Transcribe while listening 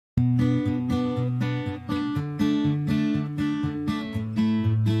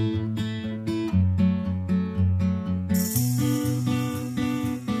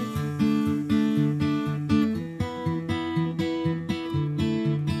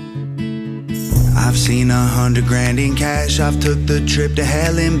I've seen 100 grand in cash, I've took the trip to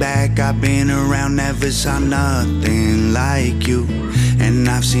hell and back. I've been around, never saw nothing like you. And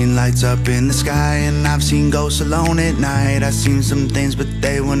I've seen lights up in the sky, and I've seen ghosts alone at night. I've seen some things, but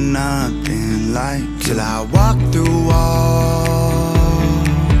they were nothing like. Till I walked through walls,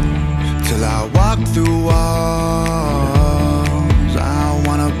 till I walked through walls. I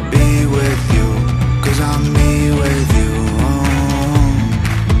wanna be with you, 'cause I'm me with you.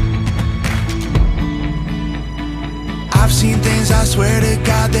 I've seen things, I swear to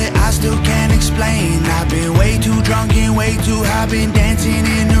God, that I still can't explain. I've been way too drunk and way too high, been dancing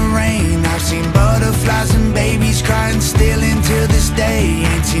in the rain. I've seen butterflies and babies crying still until this day.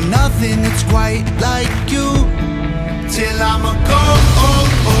 Ain't seen nothing that's quite like you. Till I'm a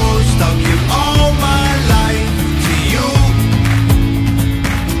ghost, I'll give all my life to you.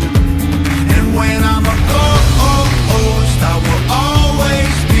 And when I'm a ghost, I will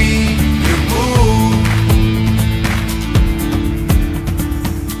always be your boo.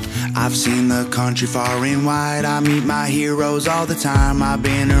 I've seen the country far and wide, I meet my heroes all the time. I've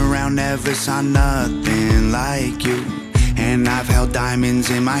been around, never saw nothing like you. And I've held diamonds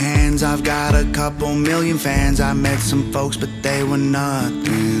in my hands, I've got a couple million fans. I met some folks, but they were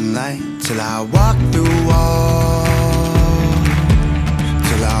nothing like. Till I walked through walls,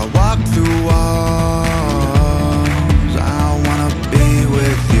 till I walked through walls. I wanna be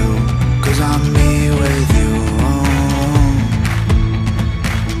with you, 'cause I'm me with you.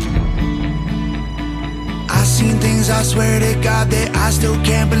 I've seen things, I swear to God, that I still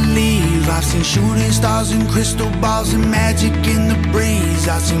can't believe. I've seen shooting stars and crystal balls and magic in the breeze.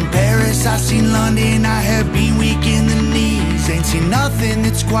 I've seen Paris, I've seen London, I have been weak in the knees. Ain't seen nothing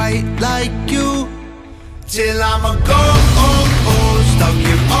that's quite like you. Till I'm a ghost, I'll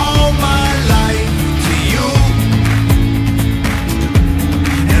give all my life to you.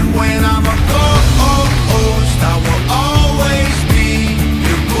 And when I'm a ghost, I will always be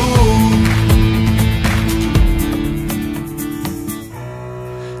your boo.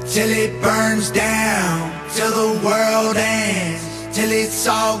 Till it burns down, till the world ends, till it's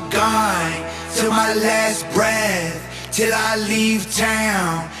all gone, till my last breath, till I leave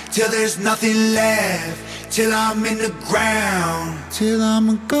town, till there's nothing left, till I'm in the ground. Till I'm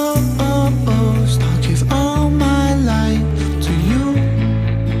a ghost,